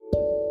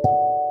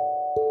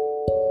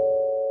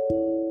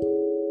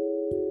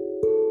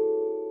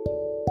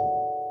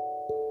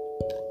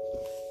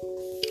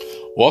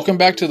Welcome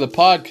back to the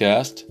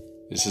podcast.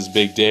 This is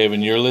Big Dave,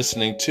 and you're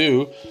listening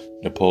to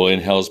Napoleon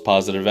Hill's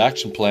Positive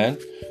Action Plan,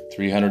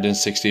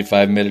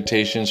 365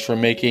 Meditations for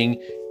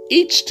Making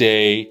Each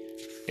Day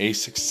a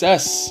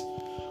Success.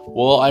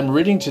 Well, I'm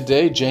reading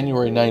today,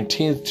 January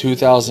 19th,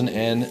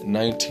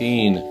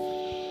 2019.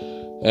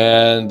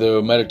 And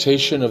the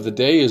meditation of the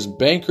day is: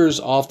 bankers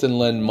often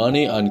lend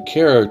money on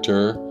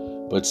character,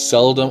 but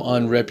seldom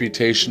on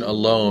reputation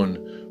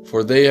alone.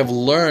 For they have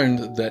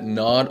learned that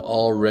not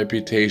all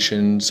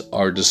reputations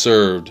are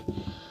deserved.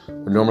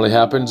 What normally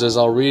happens is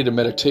I'll read a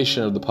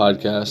meditation of the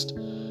podcast.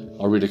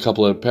 I'll read a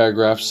couple of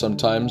paragraphs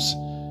sometimes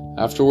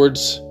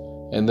afterwards,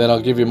 and then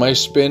I'll give you my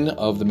spin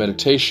of the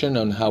meditation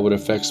on how it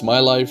affects my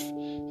life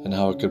and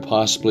how it could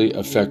possibly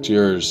affect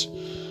yours.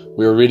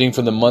 We are reading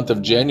from the month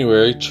of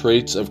January,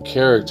 Traits of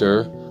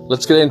Character.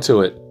 Let's get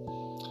into it.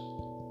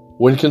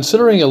 When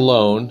considering a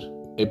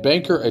loan, a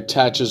banker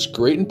attaches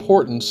great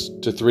importance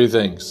to three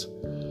things: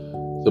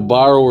 the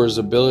borrower's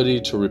ability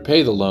to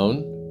repay the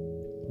loan,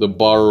 the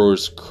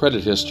borrower's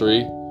credit history,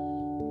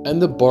 and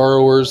the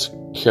borrower's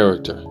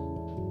character.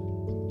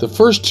 The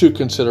first two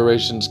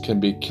considerations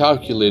can be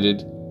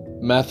calculated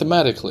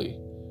mathematically.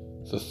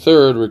 The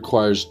third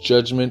requires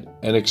judgment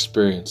and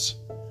experience.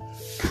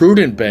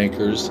 Prudent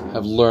bankers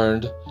have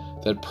learned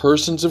that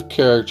persons of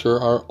character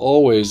are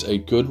always a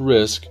good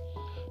risk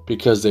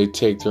because they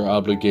take their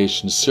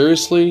obligations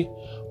seriously,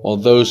 while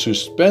those who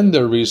spend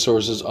their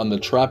resources on the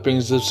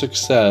trappings of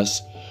success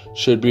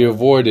should be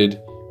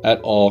avoided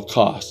at all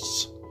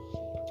costs.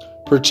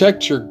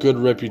 Protect your good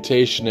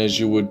reputation as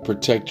you would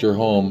protect your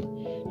home,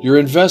 your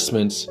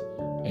investments,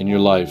 and your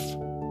life.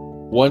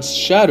 Once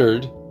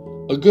shattered,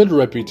 a good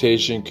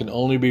reputation can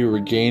only be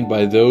regained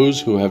by those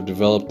who have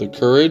developed the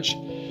courage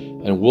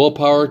and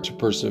willpower to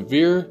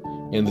persevere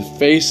in the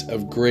face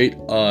of great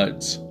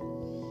odds.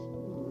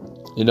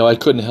 I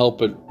couldn't help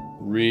but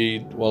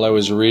read while I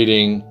was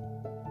reading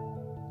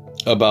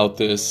about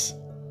this,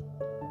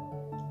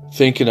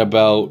 thinking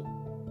about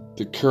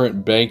the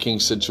current banking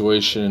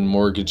situation and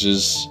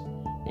mortgages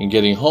and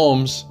getting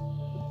homes,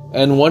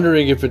 and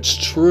wondering if it's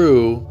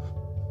true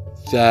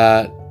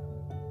that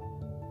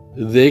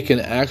they can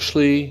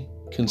actually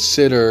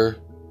consider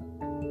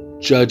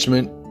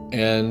judgment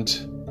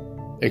and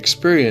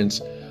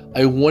experience.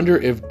 I wonder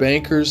if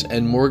bankers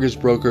and mortgage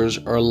brokers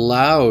are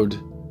allowed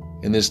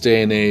in this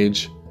day and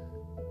age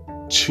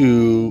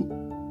to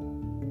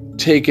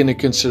take into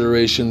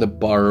consideration the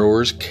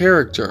borrower's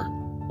character,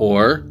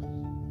 or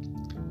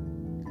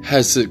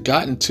has it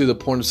gotten to the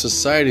point of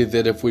society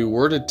that if we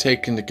were to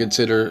take into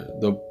consideration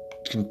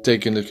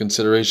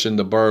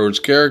the borrower's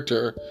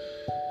character,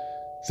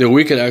 that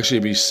we could actually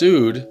be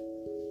sued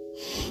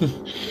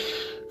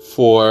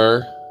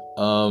for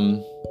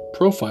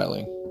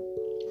profiling?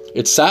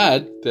 It's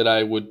sad that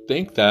I would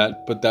think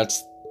that, but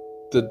that's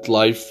the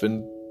life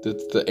and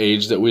the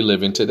age that we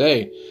live in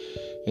today.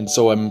 And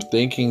so I'm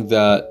thinking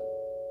that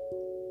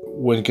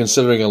when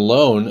considering a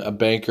loan, a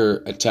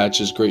banker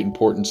attaches great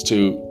importance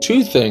to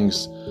two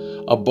things: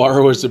 a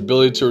borrower's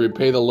ability to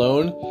repay the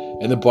loan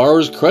and the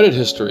borrower's credit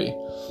history.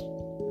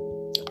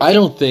 I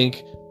don't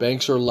think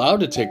banks are allowed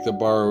to take the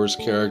borrower's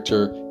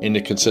character into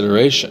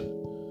consideration.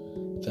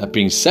 That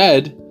being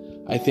said,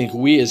 I think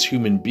we as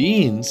human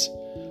beings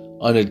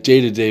on a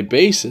day-to-day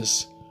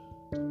basis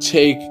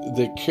take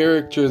the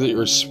character that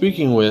you're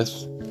speaking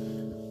with,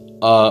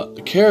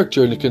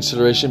 character into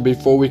consideration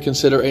before we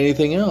consider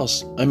anything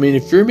else. I mean,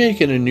 if you're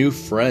making a new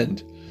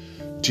friend,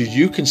 do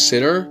you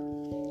consider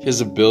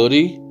his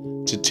ability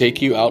to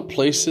take you out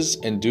places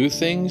and do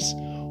things,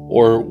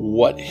 or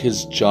what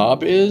his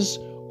job is?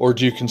 Or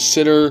do you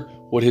consider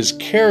what his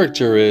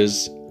character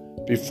is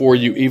before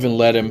you even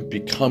let him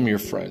become your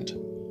friend?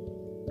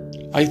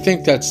 I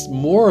think that's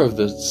more of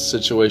the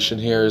situation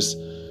here is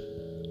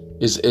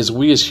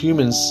we as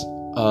humans,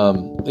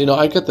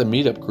 I got the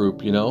meetup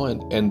group,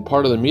 and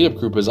part of the meetup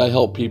group is I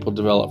help people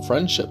develop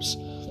friendships.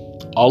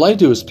 All I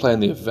do is plan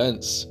the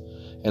events,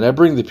 and I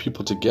bring the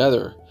people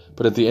together.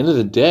 But at the end of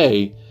the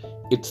day,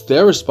 it's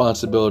their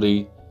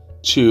responsibility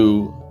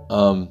to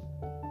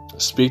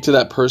speak to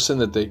that person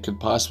that they could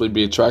possibly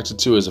be attracted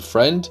to as a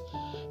friend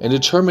and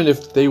determine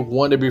if they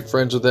want to be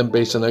friends with them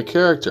based on their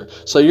character.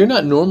 So you're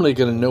not normally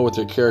going to know what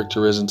their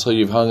character is until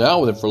you've hung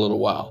out with them for a little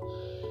while.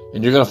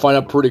 And you're going to find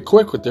out pretty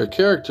quick what their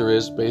character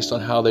is based on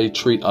how they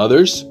treat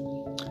others,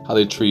 how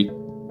they treat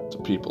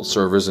the people,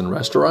 servers in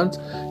restaurants.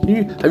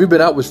 Have you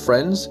been out with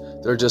friends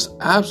that are just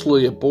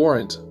absolutely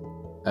abhorrent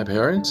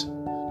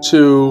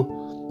to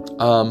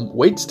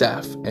wait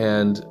staff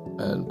and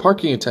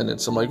parking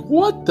attendants? I'm like,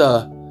 what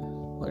the?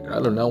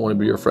 I do not want to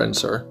be your friend,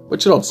 sir.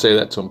 But you don't say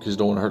that to them because you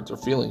don't want to hurt their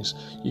feelings.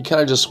 You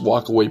kind of just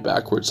walk away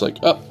backwards like,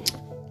 oh,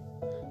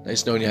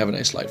 nice knowing you, have a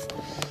nice life.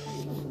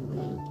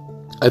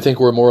 I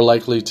think we're more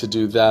likely to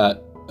do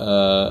that.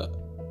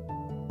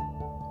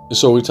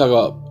 So we talk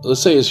about,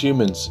 let's say as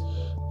humans,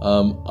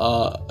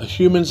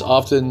 humans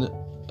often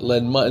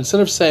lend money.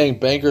 Instead of saying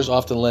bankers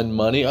often lend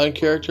money on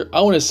character,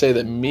 I want to say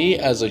that me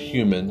as a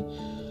human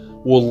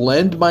will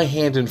lend my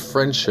hand in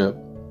friendship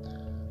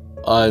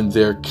on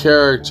their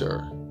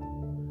character.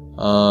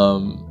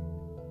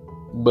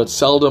 but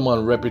seldom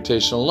on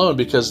reputation alone,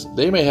 because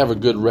they may have a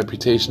good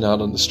reputation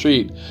out on the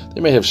street.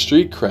 They may have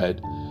street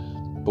cred.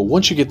 But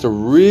once you get to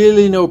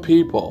really know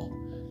people,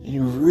 and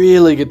you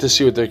really get to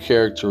see what their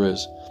character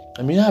is.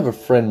 I mean, I have a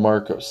friend,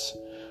 Marcos,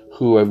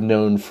 who I've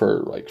known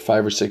for like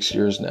 5 or 6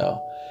 years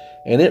now.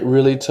 And it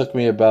really took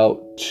me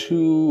about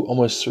 2,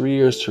 almost 3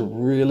 years to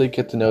really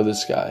get to know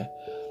this guy.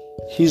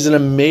 He's an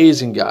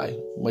amazing guy,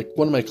 like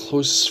one of my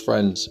closest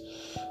friends.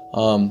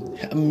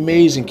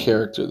 Amazing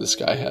character this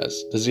guy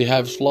has. Does he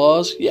have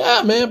flaws?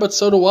 Yeah, man, but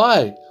so do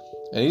I.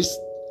 And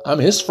I'm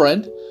his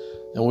friend,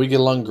 and we get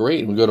along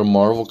great. We go to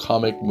Marvel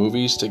comic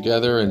movies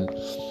together, and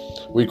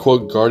we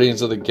quote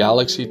Guardians of the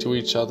Galaxy to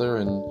each other,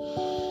 and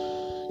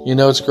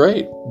it's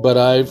great. But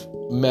I've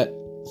met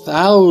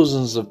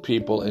thousands of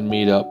people in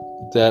Meetup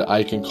that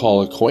I can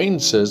call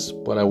acquaintances,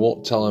 but I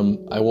won't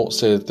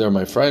say that they're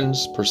my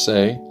friends per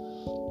se.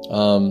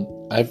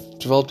 I've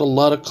developed a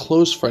lot of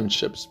close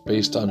friendships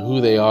based on who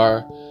they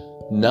are,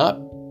 not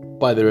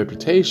by their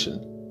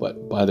reputation,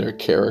 but by their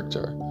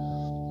character.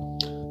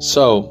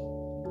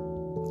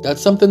 So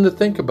that's something to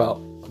think about.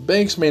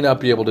 Banks may not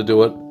be able to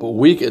do it, but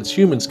we as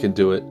humans can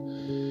do it.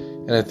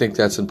 And I think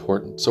that's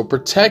important. So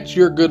protect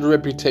your good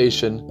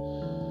reputation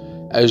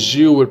as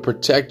you would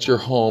protect your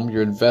home,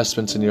 your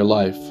investments, in your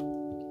life.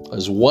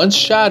 As once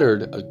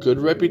shattered, a good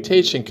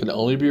reputation can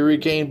only be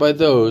regained by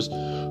those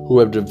who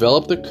have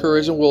developed the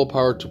courage and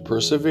willpower to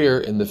persevere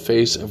in the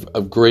face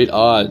of great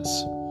odds.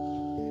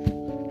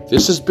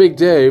 This is Big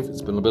Dave.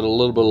 It's been a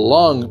little bit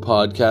long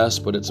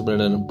podcast, but it's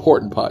been an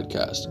important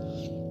podcast.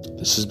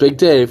 This is Big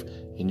Dave,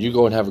 and you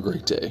go and have a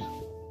great day.